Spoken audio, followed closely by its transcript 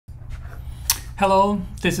Hello,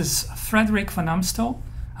 this is Frederick Van Amstel.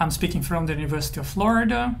 I'm speaking from the University of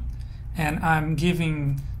Florida, and I'm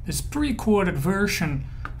giving this pre-recorded version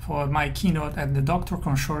for my keynote at the Doctoral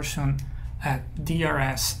Consortium at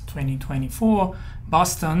DRS 2024,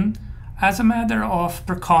 Boston, as a matter of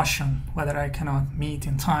precaution, whether I cannot meet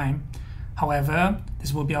in time. However,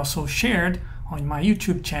 this will be also shared on my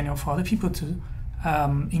YouTube channel for other people to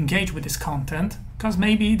engage with this content, because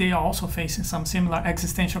maybe they are also facing some similar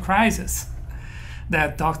existential crisis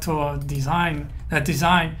that design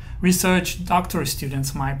research doctoral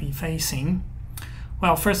students might be facing.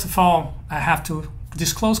 Well, first of all, I have to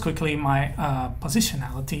disclose quickly my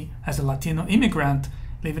positionality as a Latino immigrant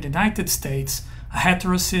living in the United States, a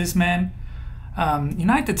hetero-cis man.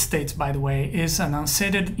 United States, by the way, is an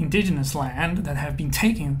unceded indigenous land that have been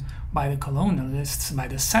taken by the colonialists, by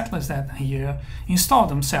the settlers that here installed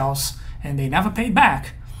themselves, and they never paid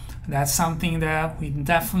back. That's something that we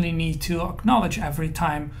definitely need to acknowledge every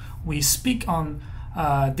time we speak on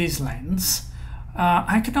these lands.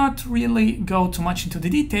 I cannot really go too much into the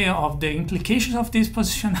detail of the implications of this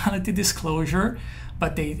positionality disclosure,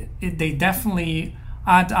 but they definitely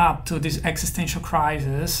add up to this existential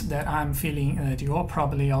crisis that I'm feeling and that you're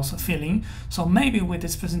probably also feeling. So maybe with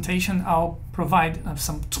this presentation, I'll provide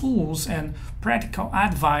some tools and practical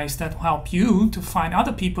advice that will help you to find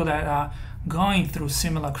other people that are going through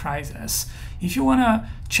similar crises. If you want to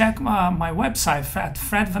check my website at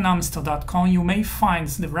fredvanamstel.com, you may find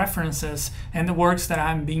the references and the works that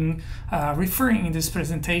I'm being referring in this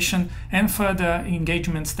presentation, and further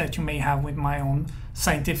engagements that you may have with my own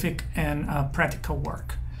scientific and practical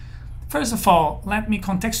work. First of all, let me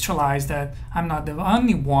contextualize that I'm not the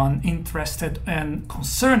only one interested and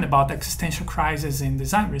concerned about existential crisis in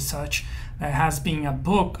design research. There has been a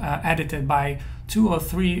book edited by two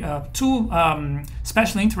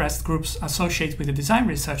special interest groups associated with the Design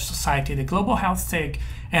Research Society, the Global Health SIG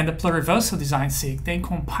and the Pluriversal Design SIG. They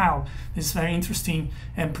compiled this very interesting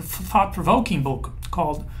and thought-provoking book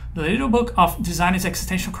called The Little Book of Design's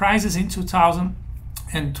Existential Crisis in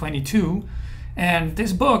 2022. And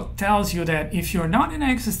this book tells you that if you're not in an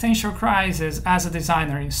existential crisis as a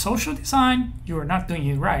designer in social design, you're not doing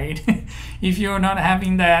it right. If you're not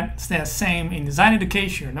having that same in design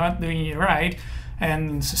education, you're not doing it right.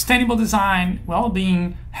 And in sustainable design,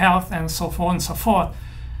 well-being, health, and so forth and so forth,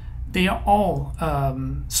 they are all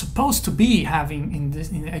supposed to be having in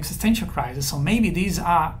the existential crisis. So maybe these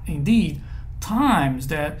are indeed times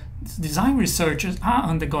that design researchers are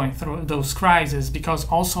undergoing through those crises, because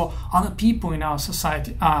also other people in our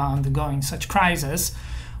society are undergoing such crises.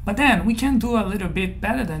 But then we can do a little bit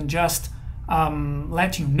better than just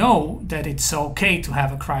let you know that it's okay to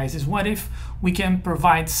have a crisis. What if we can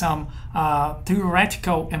provide some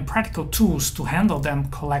theoretical and practical tools to handle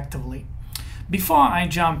them collectively? Before I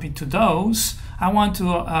jump into those, I want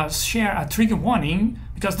to share a trigger warning,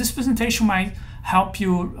 because this presentation might help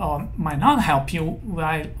you or might not help you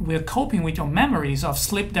while we're coping with your memories of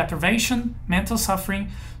sleep deprivation, mental suffering,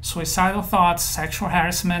 suicidal thoughts, sexual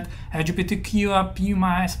harassment,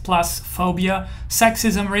 LGBTQIA+ phobia,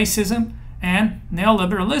 sexism, racism, and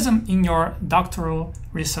neoliberalism in your doctoral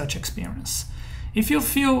research experience. If you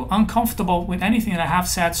feel uncomfortable with anything that I have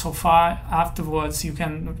said so far, afterwards you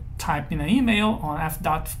can type in an email on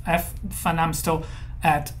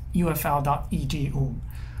f.vanamstel@ufl.edu.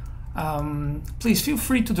 Please feel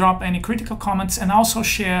free to drop any critical comments, and also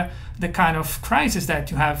share the kind of crisis that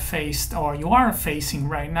you have faced or you are facing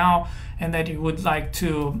right now and that you would like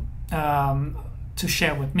to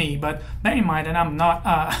share with me. But bear in mind that I'm not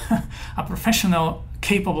a professional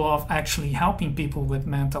capable of actually helping people with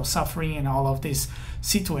mental suffering and all of these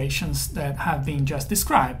situations that have been just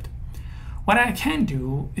described. What I can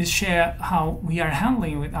do is share how we are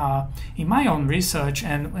handling with in my own research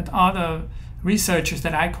and with other researchers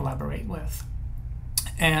that I collaborate with.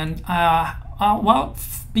 And while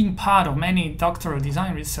being part of many doctoral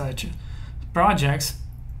design research projects,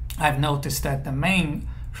 I've noticed that the main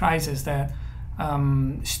crisis that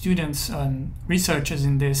students and researchers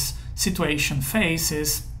in this situation face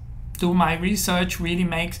is, do my research really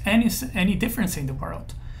make any difference in the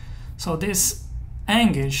world? So this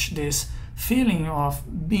anguish, this feeling of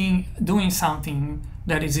doing something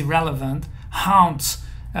that is irrelevant, haunts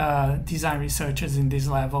design researchers in this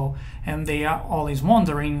level, and they are always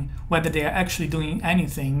wondering whether they are actually doing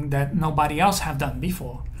anything that nobody else have done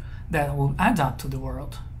before that will add up to the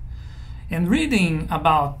world. And reading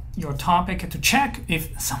about your topic to check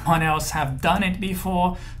if someone else have done it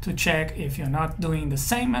before, to check if you're not doing the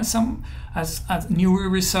same as newer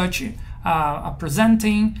research are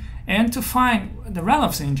presenting, and to find the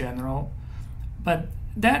relevance in general. But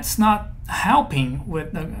that's not helping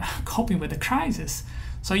with coping with the crisis.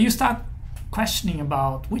 So you start questioning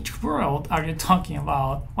about which world are you talking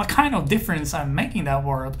about? What kind of difference I'm making in that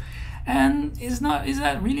world? And is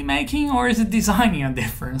that really making, or is it designing a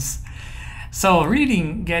difference? So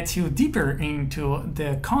reading gets you deeper into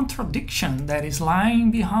the contradiction that is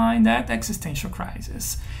lying behind that existential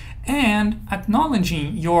crisis, and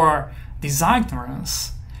acknowledging your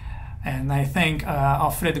ignorance. And I thank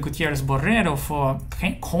Alfredo Gutierrez Borrero for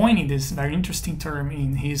coining this very interesting term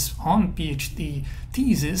in his own PhD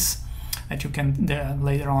thesis that you can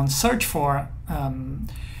later on search for.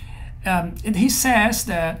 And he says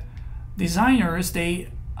that designers, they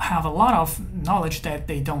have a lot of knowledge that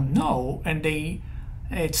they don't know, and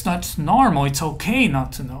it's not normal, it's okay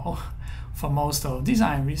not to know for most of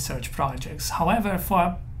design research projects. However, for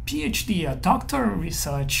a PhD, a doctoral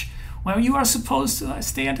research, well, you are supposed to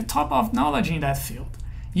stay at the top of knowledge in that field.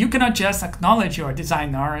 You cannot just acknowledge your design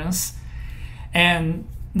ignorance and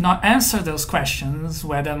not answer those questions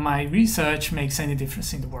whether my research makes any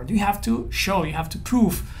difference in the world. You have to show, you have to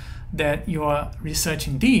prove that your research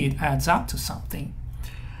indeed adds up to something.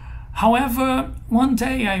 However, one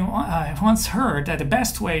day I once heard that the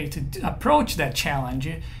best way to approach that challenge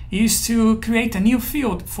is to create a new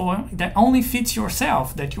field that only fits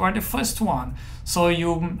yourself, that you are the first one. So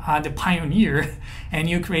you are the pioneer, and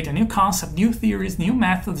you create a new concept, new theories, new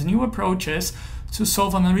methods, new approaches to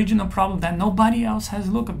solve an original problem that nobody else has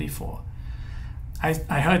looked at before.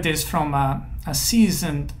 I heard this from a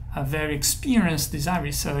seasoned, a very experienced design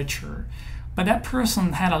researcher, but that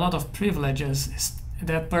person had a lot of privileges.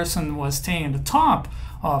 That person was staying at the top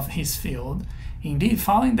of his field. Indeed,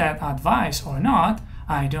 following that advice or not,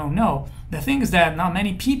 I don't know. The thing is that not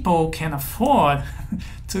many people can afford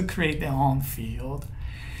to create their own field.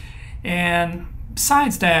 And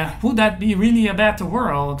besides that, would that be really a better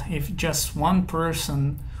world if just one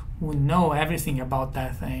person would know everything about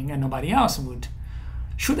that thing and nobody else would?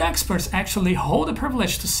 Should experts actually hold the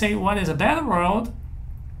privilege to say what is a better world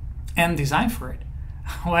and design for it?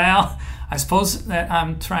 Well, I suppose that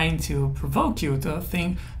I'm trying to provoke you to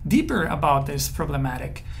think deeper about this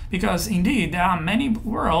problematic, because indeed there are many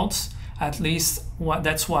worlds, at least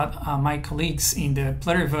that's what my colleagues in the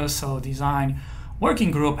pluriversal design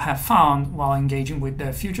working group have found while engaging with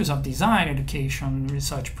the Futures of Design Education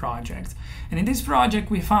research project. And in this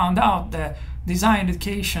project we found out that design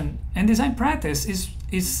education and design practice is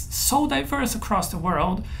so diverse across the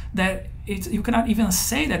world that you cannot even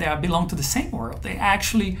say that they belong to the same world. They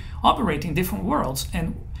actually operate in different worlds.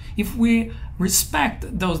 And if we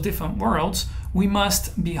respect those different worlds, we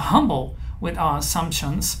must be humble with our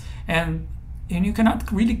assumptions, and you cannot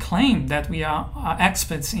really claim that we are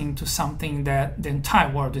experts into something that the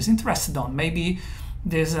entire world is interested on. Maybe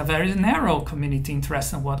there's a very narrow community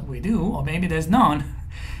interested in what we do, or maybe there's none.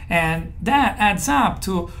 And that adds up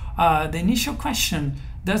to the initial question: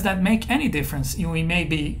 does that make any difference? We may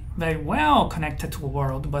be very well connected to a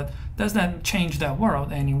world, but does that change that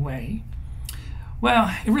world anyway?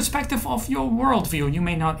 Well, irrespective of your worldview, you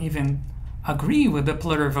may not even agree with the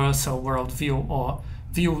pluriversal worldview or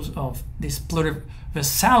views of this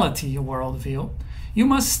pluriversality worldview. You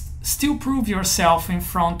must still prove yourself in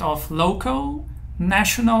front of local,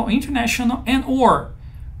 national, international,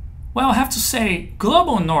 well, I have to say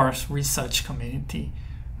global North research community.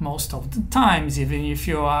 Most of the times, even if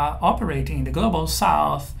you are operating in the global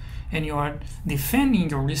South and you are defending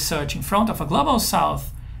your research in front of a global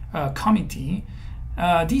South committee,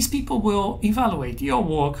 these people will evaluate your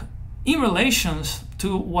work in relation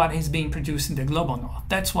to what is being produced in the global North.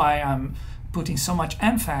 That's why I'm putting so much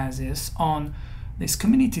emphasis on this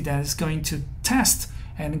community that is going to test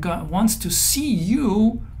and wants to see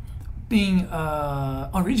you being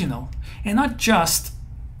original, and not just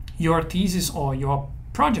your thesis or your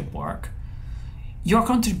project work. Your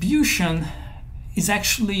contribution is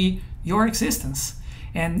actually your existence,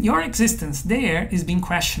 and your existence there is being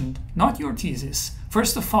questioned, not your thesis.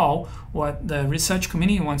 First of all, what the research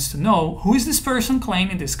community wants to know: who is this person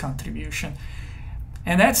claiming this contribution?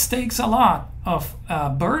 And that takes a lot of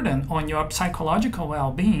burden on your psychological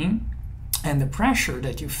well-being and the pressure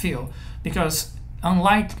that you feel, because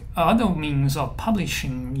unlike other means of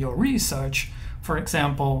publishing your research, for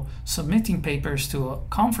example, submitting papers to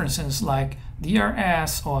conferences like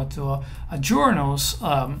DRS or to journals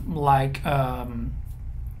like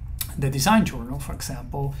the Design Journal, for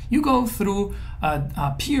example, you go through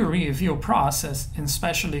a peer review process, and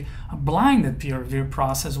especially a blinded peer review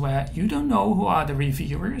process where you don't know who are the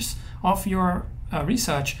reviewers of your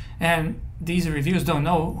research, and these reviewers don't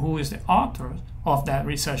know who is the author of that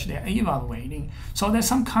research they're evaluating. So there's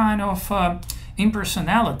some kind of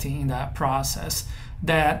impersonality in that process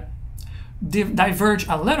that diverge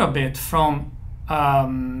a little bit from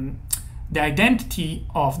the identity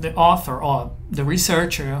of the author or the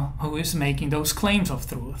researcher who is making those claims of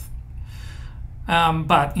truth.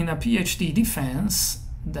 But in a PhD defense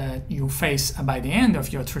that you face by the end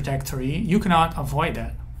of your trajectory, you cannot avoid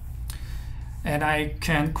that. And I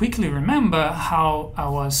can quickly remember how I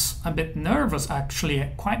was a bit nervous, actually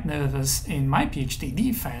quite nervous in my PhD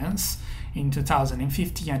defense in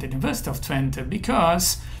 2015 at the University of Twente,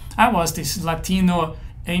 because I was this Latino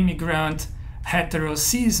immigrant hetero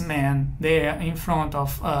cis man there in front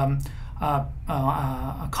of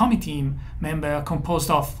a committee member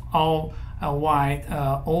composed of all white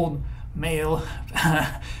old male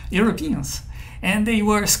Europeans, and they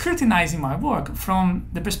were scrutinizing my work from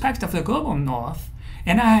the perspective of the global north,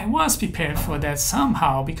 and I was prepared for that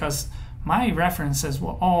somehow because my references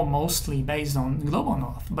were all mostly based on the global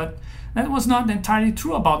north. But that was not entirely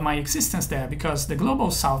true about my existence there, because the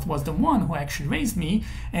global south was the one who actually raised me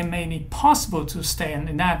and made it possible to stay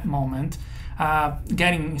in that moment.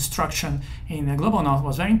 Getting instruction in the global north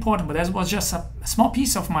was very important, but that was just a small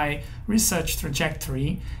piece of my research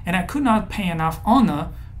trajectory, and I could not pay enough honor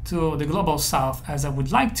to the global south as I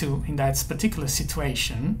would like to in that particular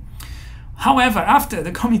situation. However, after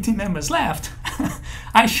the committee members left,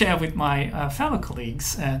 I shared with my fellow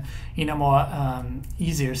colleagues in a more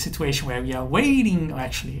easier situation where we are waiting.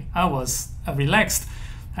 Actually, I was relaxed,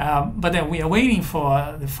 but then we are waiting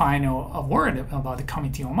for the final word about the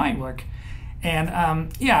committee on my work.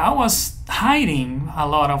 And yeah, I was hiding a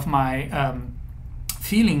lot of my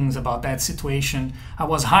feelings about that situation. I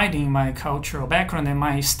was hiding my cultural background and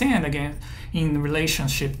my stand again in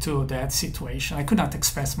relationship to that situation. I could not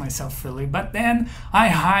express myself freely, but then I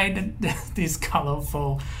hide these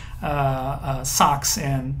colorful socks,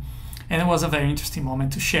 and it was a very interesting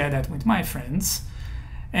moment to share that with my friends.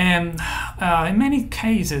 And in many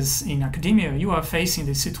cases in academia, you are facing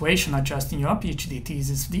this situation not just in your PhD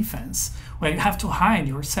thesis defense, where you have to hide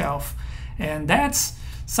yourself. And that's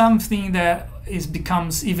something that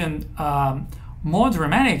becomes even more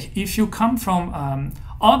dramatic if you come from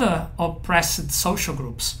other oppressed social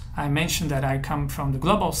groups. I mentioned that I come from the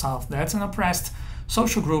global south. That's an oppressed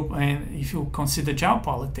social group, and if you consider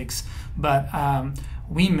geopolitics, but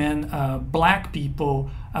women, black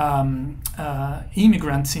people,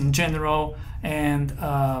 immigrants in general,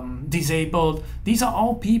 and disabled. These are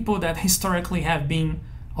all people that historically have been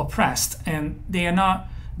oppressed, and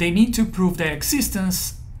they need to prove their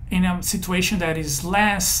existence in a situation that is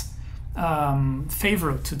less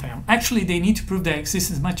favorable to them. Actually, they need to prove their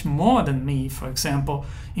existence much more than me, for example,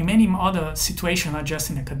 in many other situations, not just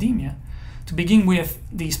in academia. To begin with,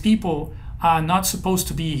 these people are not supposed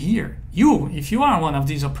to be here. You, if you are one of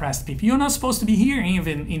these oppressed people, you're not supposed to be here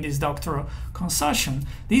even in this doctoral consortium.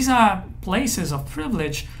 These are places of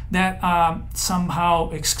privilege that are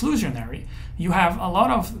somehow exclusionary. You have a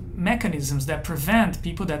lot of mechanisms that prevent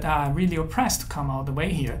people that are really oppressed to come all the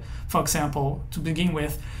way here. For example, to begin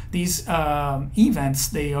with, these events,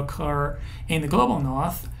 they occur in the global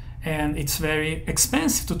north, and it's very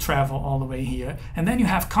expensive to travel all the way here. And then you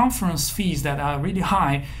have conference fees that are really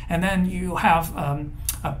high, and then you have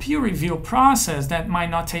a peer review process that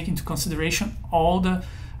might not take into consideration all the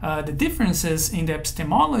differences in the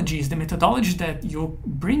epistemologies, the methodology that you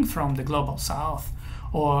bring from the global south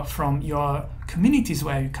or from your communities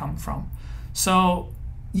where you come from. So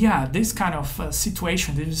yeah, this kind of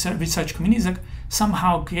situation, the research communities are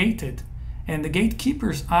somehow gated. And the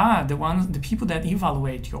gatekeepers are the people that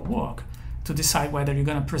evaluate your work to decide whether you're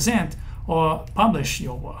going to present or publish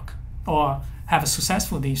your work or have a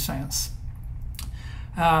successful defense.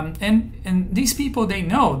 And these people, they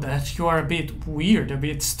know that you are a bit weird, a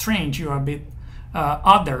bit strange, you are a bit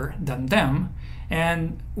other than them.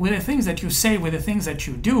 And with the things that you say, with the things that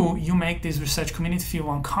you do, you make this research community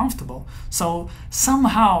feel uncomfortable. So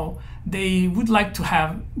somehow they would like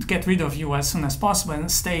to get rid of you as soon as possible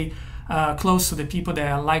and stay close to the people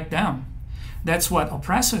that are like them. That's what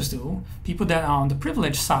oppressors do. People that are on the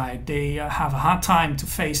privileged side, they have a hard time to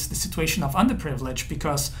face the situation of underprivilege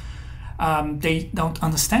because they don't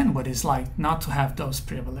understand what it's like not to have those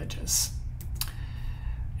privileges.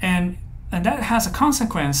 And that has a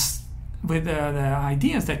consequence with the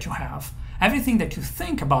ideas that you have. Everything that you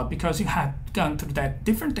think about, because you have gone through that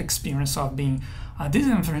different experience of being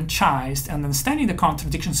disenfranchised and understanding the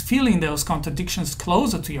contradictions, feeling those contradictions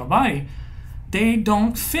closer to your body, they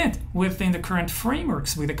don't fit within the current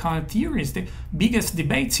frameworks, with the current theories, the biggest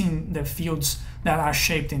debates in the fields that are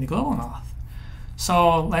shaped in the global north.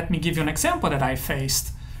 So let me give you an example that I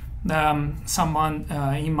faced. someone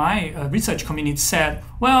in my research community said,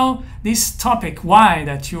 well, this topic Y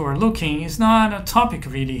that you are looking is not a topic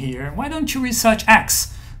really here. Why don't you research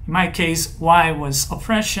X? In my case, Y was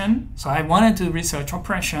oppression, so I wanted to research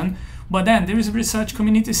oppression, but then there is a research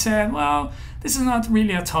community said, well, this is not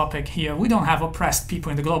really a topic here. We don't have oppressed people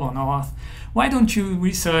in the global north. Why don't you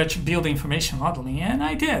research building information modeling? And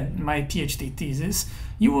I did my PhD thesis.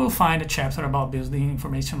 You will find a chapter about building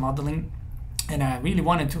information modeling. And I really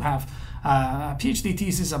wanted to have a PhD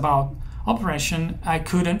thesis about oppression. I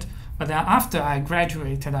couldn't, but after I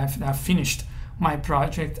graduated, I finished my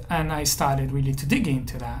project and I started really to dig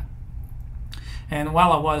into that. And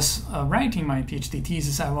while I was writing my PhD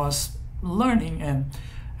thesis, I was learning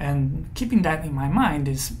and keeping that in my mind,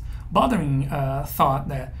 this bothering thought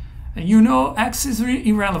that, X is really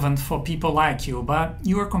irrelevant for people like you, but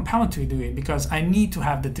you are compelled to do it because I need to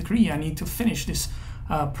have the degree. I need to finish this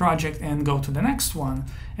project and go to the next one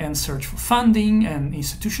and search for funding and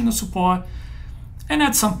institutional support. And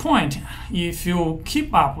at some point, if you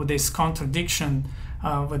keep up with this contradiction,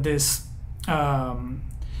 with this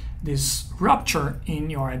rupture in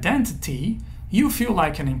your identity, you feel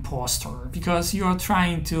like an imposter because you're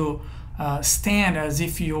trying to stand as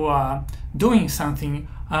if you are doing something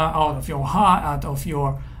out of your heart, out of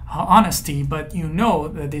your honesty, but you know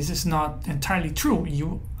that this is not entirely true.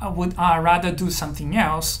 You would rather do something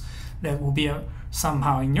else that will be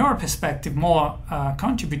somehow, in your perspective, more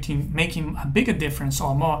contributing, making a bigger difference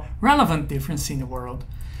or more relevant difference in the world.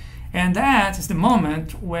 And that is the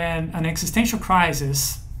moment when an existential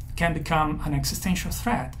crisis can become an existential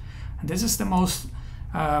threat. And this is the most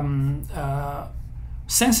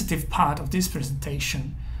sensitive part of this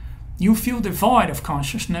presentation. You feel devoid of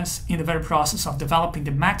consciousness in the very process of developing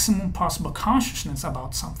the maximum possible consciousness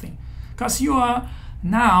about something, because you are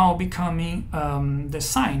now becoming the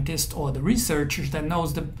scientist or the researcher that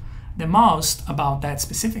knows the most about that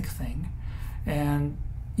specific thing. And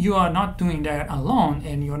you are not doing that alone,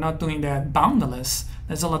 and you're not doing that boundless.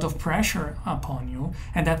 There's a lot of pressure upon you,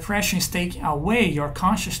 and that pressure is taking away your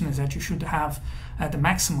consciousness that you should have at the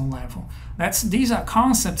maximum level. These are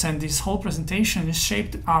concepts, and this whole presentation is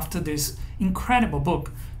shaped after this incredible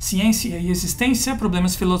book, Ciência e Existência,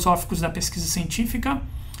 Problemas Filosóficos da Pesquisa Científica,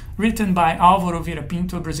 written by Álvaro Vieira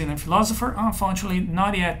Pinto, a Brazilian philosopher, unfortunately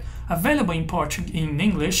not yet available in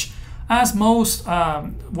English. As most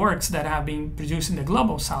works that have been produced in the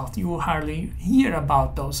Global South, you will hardly hear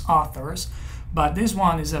about those authors, but this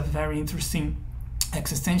one is a very interesting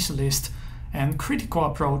existentialist and critical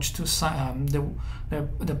approach to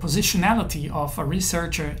the positionality of a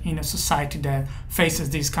researcher in a society that faces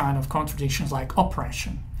these kind of contradictions like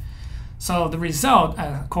oppression. So the result,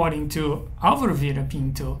 according to Álvaro Vieira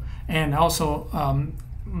Pinto, and also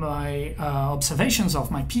my observations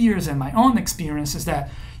of my peers and my own experiences, that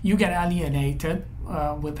you get alienated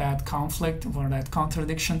with that conflict or that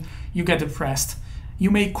contradiction. You get depressed.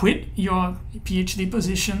 You may quit your PhD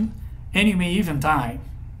position, and you may even die.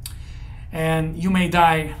 And you may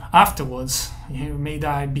die afterwards. You may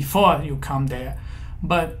die before you come there.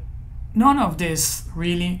 But none of this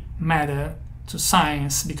really matter to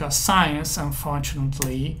science, because science,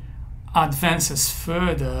 unfortunately, advances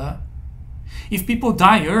further if people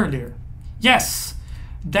die earlier. Yes,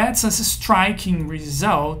 that's a striking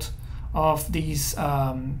result of these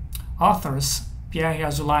authors, Pierre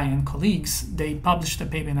Azoulay and colleagues. They published a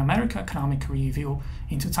paper in American Economic Review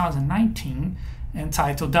in 2019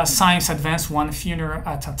 entitled "Does Science Advance One Funeral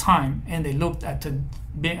at a Time?" And they looked at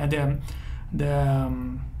the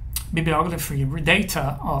bibliography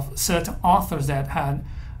data of certain authors that had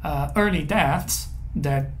early deaths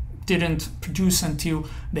that didn't produce until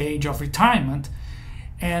the age of retirement.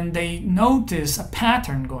 And they noticed a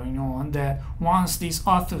pattern going on, that once these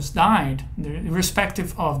authors died,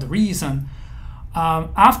 irrespective of the reason,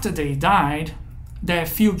 after they died, their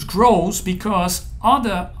field grows because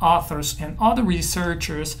other authors and other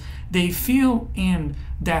researchers, they fill in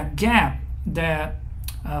that gap, that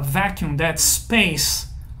vacuum, that space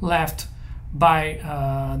left by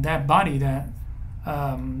that body that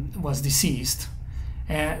was deceased.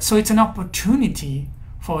 So it's an opportunity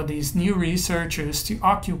for these new researchers to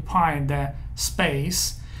occupy that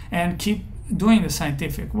space and keep doing the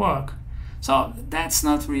scientific work. So that's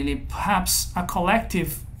not really perhaps a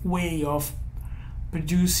collective way of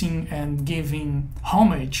producing and giving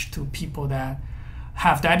homage to people that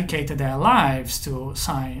have dedicated their lives to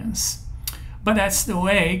science. But that's the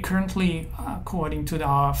way currently, according to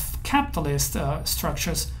our capitalist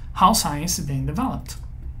structures, how science is being developed.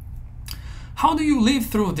 How do you live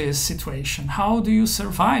through this situation? How do you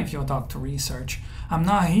survive your doctoral research? I'm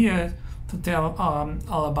not here to tell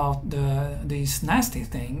all about these nasty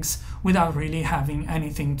things without really having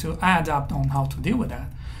anything to add up on how to deal with that.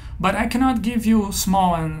 But I cannot give you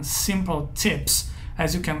small and simple tips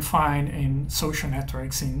as you can find in social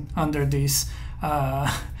networks under this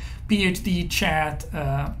PhD chat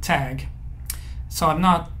tag. So I'm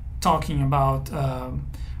not talking about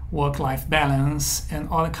work-life balance and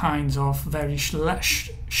other kinds of very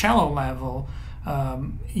shallow level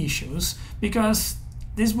issues, because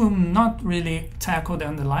this will not really tackle the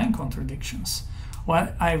underlying contradictions.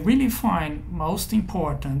 What I really find most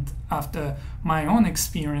important after my own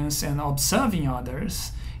experience and observing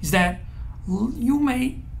others is that you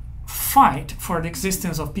may fight for the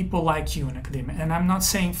existence of people like you in academia. And I'm not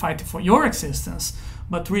saying fighting for your existence,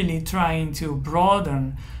 but really trying to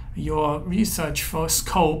broaden your research for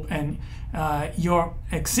scope and your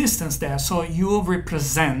existence there, so you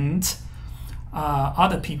represent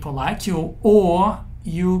other people like you, or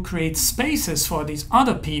you create spaces for these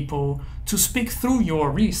other people to speak through your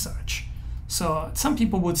research. So some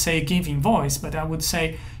people would say giving voice, but I would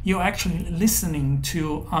say you're actually listening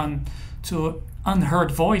to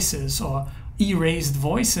unheard voices or erased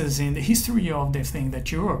voices in the history of the thing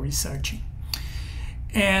that you are researching.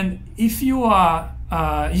 And if you are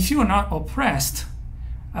not oppressed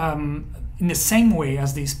in the same way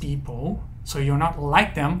as these people, so you're not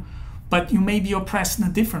like them, but you may be oppressed in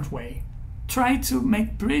a different way, try to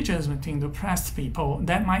make bridges between the oppressed people.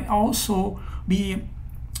 That might also be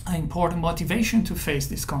an important motivation to face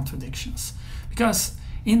these contradictions. Because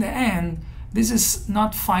in the end, this is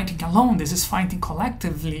not fighting alone, this is fighting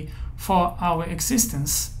collectively for our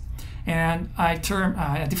existence. And I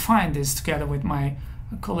define this together with my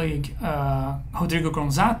colleague Rodrigo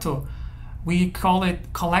Gonzato. We call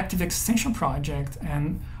it collective existential project,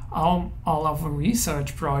 and all of our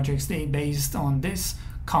research projects, they based on this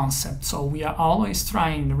concept. So we are always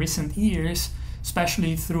trying in recent years,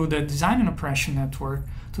 especially through the Design and Oppression Network,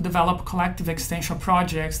 to develop collective existential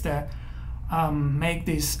projects that make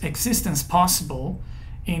this existence possible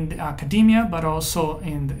in the academia, but also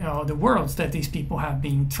in the worlds that these people have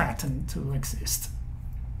been threatened to exist.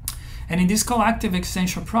 And in these collective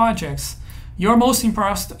existential projects, your most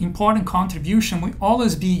important contribution will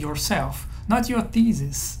always be yourself, not your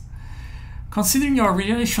thesis. Considering your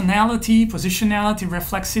relationality, positionality,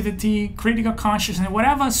 reflexivity, critical consciousness,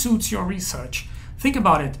 whatever suits your research, think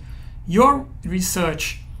about it. Your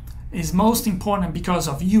research is most important because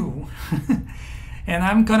of you. And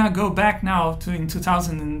I'm gonna go back now to in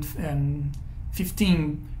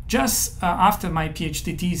 2015, just after my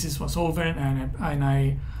PhD thesis was over and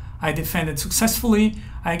I defended successfully.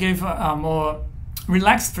 I gave a more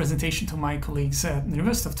relaxed presentation to my colleagues at the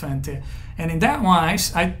University of Twente, and in that one I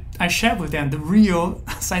shared with them the real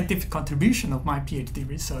scientific contribution of my PhD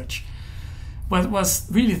research. But was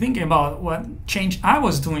really thinking about what change I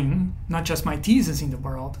was doing, not just my thesis in the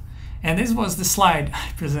world. And this was the slide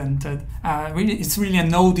I presented. It's really a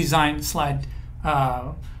no design slide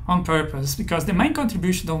on purpose, because the main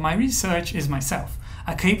contribution of my research is myself,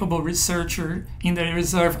 a capable researcher in the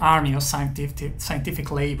reserve army of scientific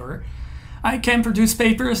labor. I can produce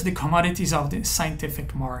papers, the commodities of the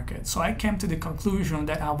scientific market. So I came to the conclusion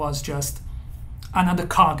that I was just another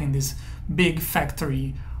cog in this big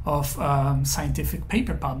factory of scientific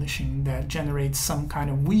paper publishing that generates some kind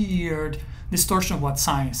of weird distortion of what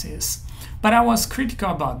science is. But I was critical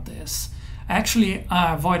about this. Actually,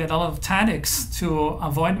 I avoided a lot of tactics to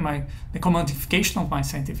avoid the commodification of my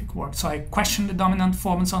scientific work. So I question the dominant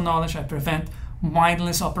formats of knowledge, I prevent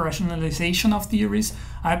mindless operationalization of theories,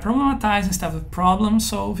 I problematize instead of problem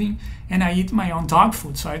solving, and I eat my own dog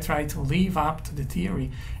food. So I try to live up to the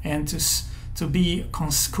theory and to be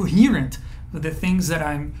coherent with the things that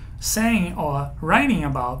I'm saying or writing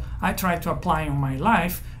about. I try to apply in my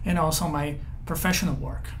life and also my professional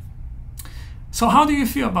work. So how do you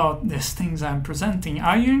feel about these things I'm presenting?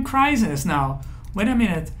 Are you in crisis now? Wait a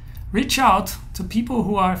minute. Reach out to people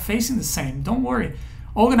who are facing the same. Don't worry.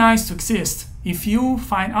 Organize to exist. If you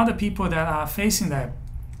find other people that are facing that,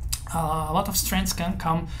 a lot of strengths can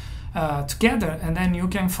come together, and then you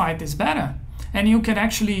can fight this better. And you can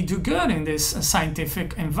actually do good in this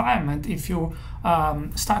scientific environment if you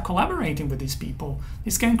start collaborating with these people.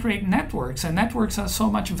 This can create networks, and networks are so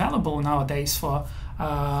much valuable nowadays for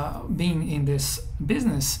being in this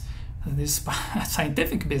business, this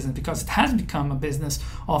scientific business, because it has become a business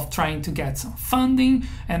of trying to get some funding,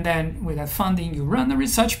 and then with that funding you run a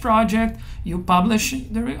research project, you publish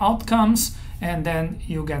the outcomes, and then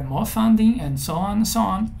you get more funding, and so on and so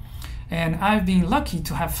on. And I've been lucky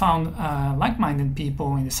to have found like-minded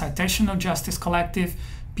people in the Citational Justice Collective,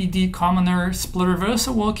 PD Commoners,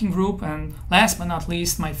 Pluriversal Working Group, and last but not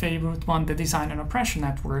least, my favorite one, the Design and Oppression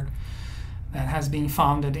Network, that has been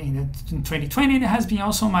founded in 2020. It has been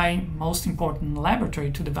also my most important laboratory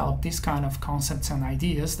to develop these kind of concepts and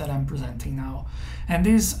ideas that I'm presenting now. And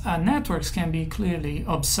these networks can be clearly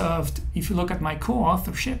observed if you look at my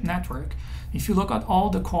co-authorship network. If you look at all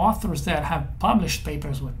the co-authors that have published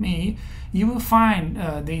papers with me, you will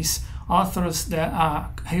find these authors that are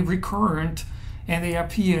recurrent, and they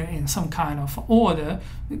appear in some kind of order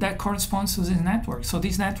that corresponds to this network. So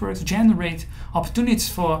these networks generate opportunities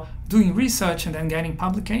for doing research and then getting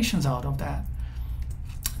publications out of that.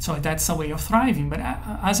 So that's a way of thriving. But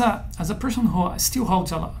as a person who still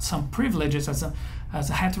holds some privileges as a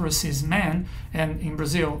heterosis man, and in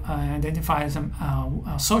Brazil identifies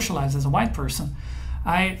socialized as a white person,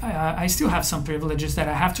 I still have some privileges that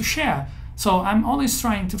I have to share. So I'm always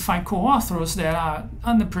trying to find co-authors that are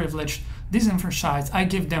underprivileged, disenfranchised. I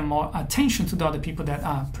give them more attention to the other people that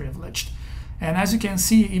are privileged. And as you can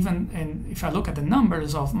see, even if I look at the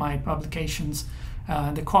numbers of my publications,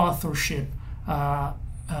 the co-authorship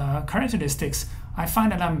characteristics, I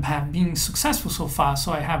find that I'm being successful so far.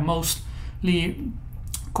 So I have mostly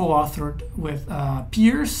co-authored with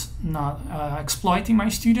peers, not exploiting my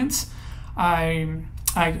students.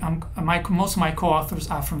 Most of my co-authors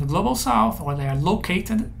are from the Global South, or they are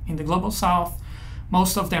located in the Global South.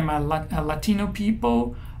 Most of them are Latino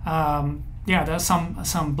people. Yeah, there's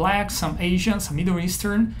some Black, some Asian, some Middle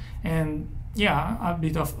Eastern, and yeah, a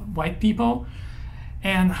bit of white people.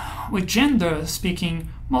 And with gender speaking,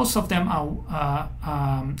 most of them are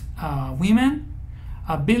women,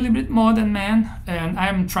 a little bit more than men, and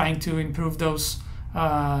I'm trying to improve those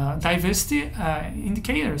diversity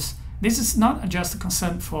indicators. This is not just a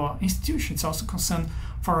concern for institutions, it's also a concern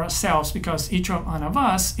for ourselves, because each one of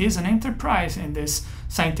us is an enterprise in this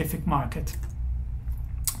scientific market.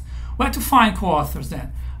 Where to find co-authors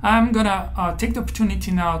then? I'm gonna take the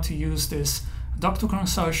opportunity now to use this doctoral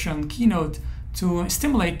consortium Keynote to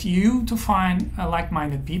stimulate you to find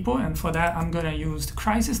like-minded people, and for that I'm gonna use the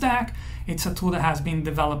crisis deck. It's a tool that has been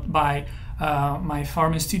developed by my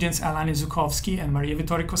former students Alane Zukovsky and Maria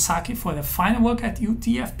Vittoria Kosaki for the final work at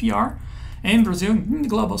UTFPR in Brazil, in the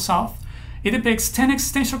Global South. It depicts 10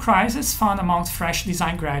 existential crises found among fresh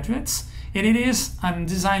design graduates, and it is a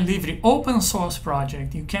design library open source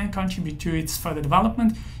project. You can contribute to its further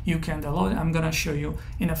development. You can download it. I'm going to show you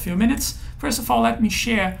in a few minutes. First of all, let me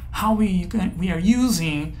share how we are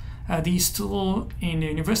using these tools in the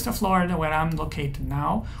University of Florida, where I'm located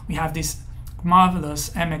now. We have this marvelous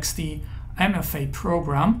MXD MFA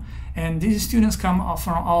program, and these students come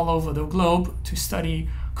from all over the globe to study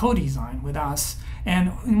co-design with us.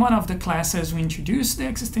 And in one of the classes, we introduced the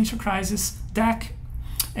existential crisis deck,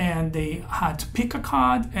 and they had to pick a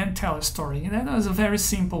card and tell a story. And that was a very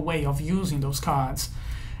simple way of using those cards.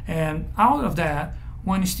 And out of that,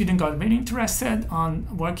 one student got very interested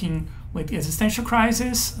on working with existential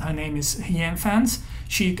crisis. Her name is Hien Phans.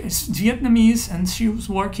 She is Vietnamese, and she was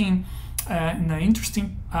working in an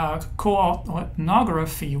interesting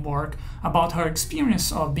co-ethnography work about her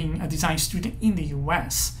experience of being a design student in the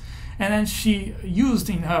US. And then she used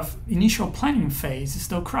in her initial planning phase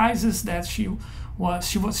the crisis that she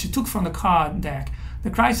took from the card deck, the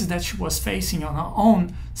crisis that she was facing on her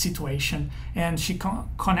own situation, and she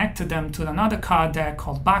connected them to another card deck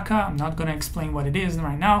called BACA. I'm not going to explain what it is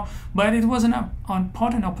right now, but it was an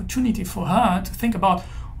important opportunity for her to think about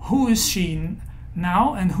who is she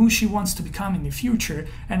now and who she wants to become in the future,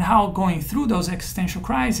 and how going through those existential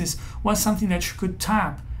crises was something that she could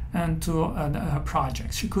tap into her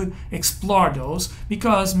projects. She could explore those,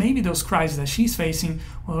 because maybe those crises that she's facing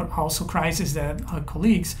were also crises that her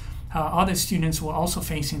colleagues, other students, were also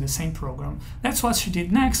facing the same program. That's what she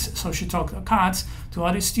did next. So she talked the cards to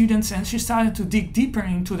other students, and she started to dig deeper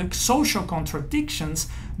into the social contradictions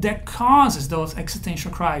that causes those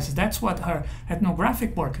existential crises. That's what her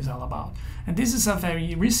ethnographic work is all about. And this is a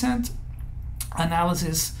very recent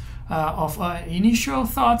analysis of initial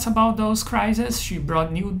thoughts about those crises. She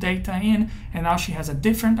brought new data in, and now she has a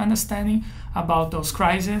different understanding about those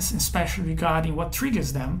crises, especially regarding what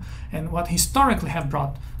triggers them and what historically have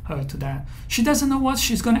brought her to that. She doesn't know what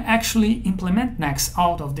she's going to actually implement next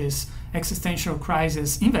out of this existential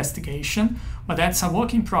crisis investigation, but that's a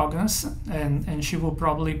work in progress, and she will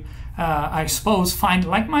probably, I suppose, find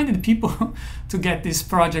like-minded people to get this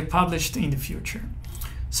project published in the future.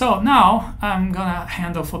 So now I'm gonna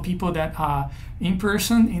handle for people that are in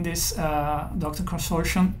person in this doctoral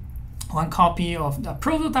consortium one copy of the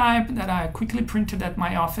prototype that I quickly printed at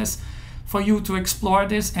my office for you to explore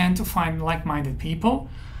this and to find like-minded people.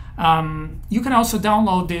 You can also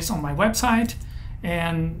download this on my website,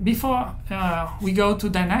 And before we go to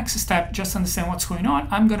the next step, just understand what's going on,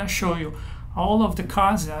 I'm going to show you all of the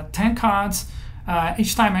cards. There are 10 cards.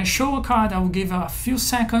 Each time I show a card, I will give a few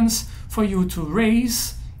seconds for you to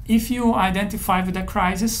raise if you identify with the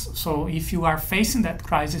crisis. So if you are facing that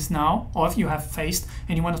crisis now, or if you have faced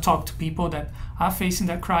and you want to talk to people that are facing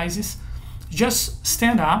that crisis, just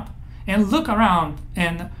stand up and look around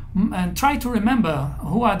and try to remember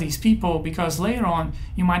who are these people, because later on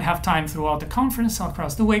you might have time throughout the conference or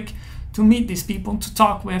across the week to meet these people, to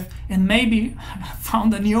talk with, and maybe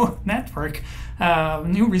found a new network,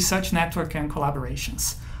 new research network and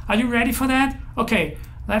collaborations. Are you ready for that? Okay,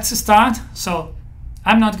 let's start. So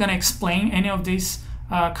I'm not going to explain any of these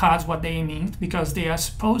cards, what they mean, because they are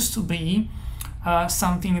supposed to be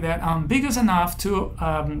something that ambiguous enough to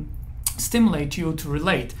stimulate you to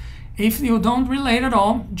relate. If you don't relate at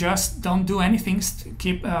all, just don't do anything.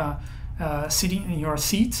 Keep sitting in your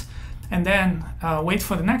seat and then wait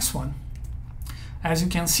for the next one. As you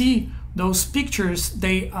can see, those pictures,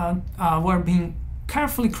 they were being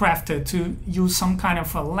carefully crafted to use some kind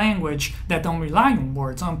of a language that don't rely on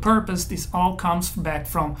words on purpose. This all comes back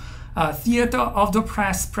from theater of the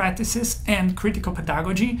practices and critical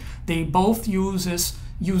pedagogy. They both use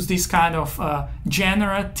this kind of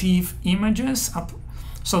generative images.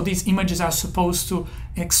 So these images are supposed to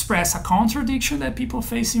express a contradiction that people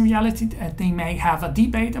face in reality, that they may have a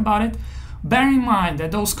debate about it. Bear in mind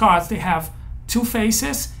that those cards, they have two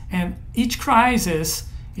faces, and each crisis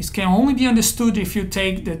can only be understood if you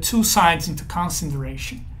take the two sides into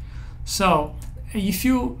consideration. So if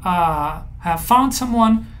you have found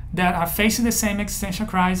someone that are facing the same existential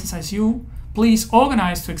crisis as you, please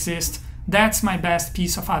organize to exist. That's my best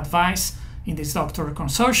piece of advice in this doctoral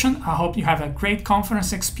consortium. I hope you have a great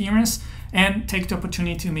conference experience and take the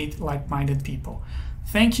opportunity to meet like-minded people.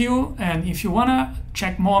 Thank you, and if you want to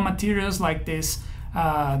check more materials like this,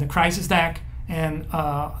 the crisis deck, and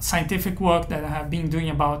scientific work that I have been doing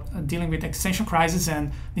about dealing with existential crisis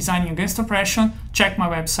and designing against oppression, check my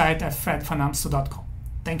website at fredvanamstel.com.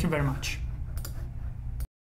 Thank you very much.